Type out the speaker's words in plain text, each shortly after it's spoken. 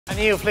A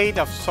new fleet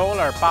of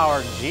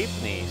solar-powered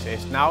jeepneys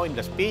is now in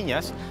Las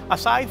Piñas.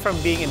 Aside from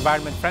being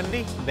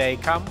environment-friendly, they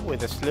come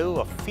with a slew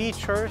of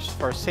features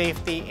for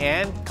safety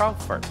and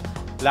comfort.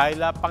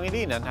 Laila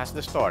Pangilinan has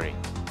the story.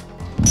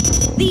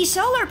 The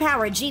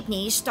solar-powered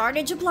jeepneys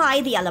started to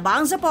ply the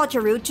Alabang-Zapote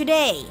route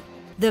today.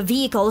 The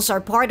vehicles are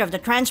part of the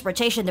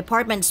Transportation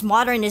Department's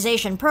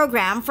modernization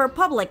program for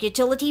public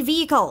utility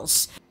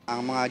vehicles.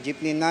 Ang mga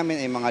jeepney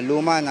namin ay mga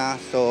luma na,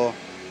 so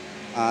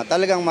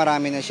talagang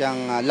marami na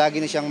siyang,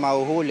 lagi na siyang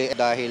mahuhuli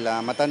dahil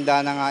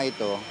matanda na nga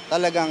ito.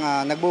 Talagang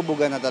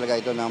nagbubuga na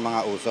talaga ito ng mga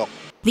usok.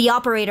 The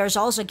operators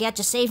also get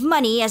to save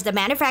money as the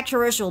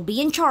manufacturers will be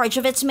in charge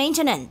of its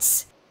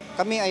maintenance.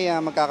 Kami ay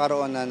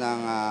magkakaroon na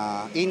ng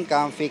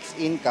income, fixed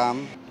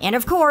income. And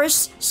of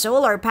course,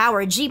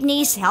 solar-powered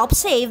jeepneys help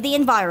save the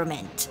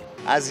environment.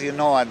 As you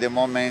know, at the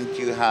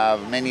moment you have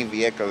many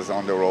vehicles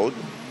on the road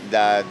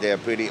that they're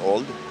pretty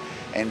old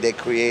and they're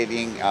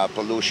creating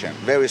pollution,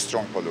 very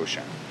strong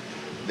pollution.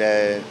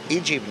 The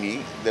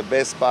e-jeepney, the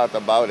best part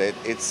about it,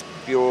 it's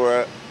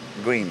pure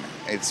green.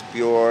 It's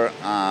pure,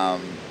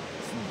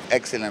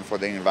 excellent for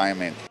the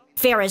environment.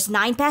 Fare is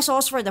 9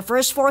 pesos for the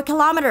first 4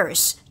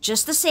 kilometers,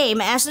 just the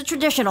same as the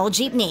traditional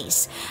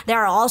jeepneys.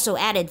 There are also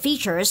added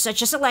features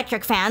such as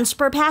electric fans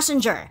per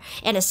passenger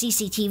and a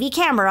CCTV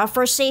camera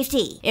for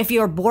safety. If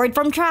you're bored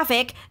from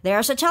traffic,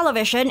 there's a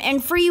television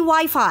and free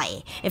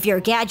Wi-Fi. If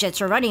your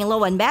gadgets are running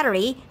low on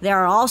battery,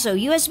 there are also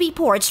USB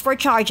ports for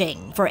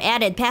charging. For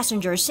added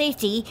passenger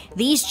safety,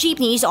 these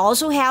jeepneys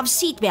also have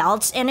seat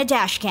belts and a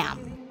dash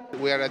cam.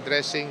 We are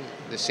addressing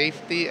the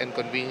safety and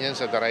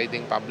convenience of the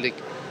riding public.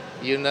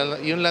 Yun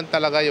lang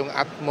talaga yung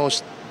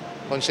utmost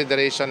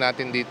consideration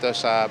natin dito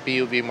sa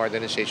PUV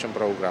modernization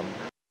program.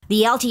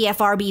 The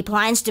LTFRB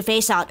plans to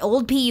phase out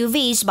old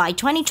PUVs by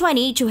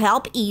 2020 to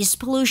help ease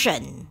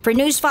pollution. For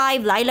News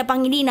 5, Laila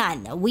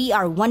Pangilinan, we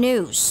are One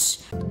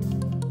News.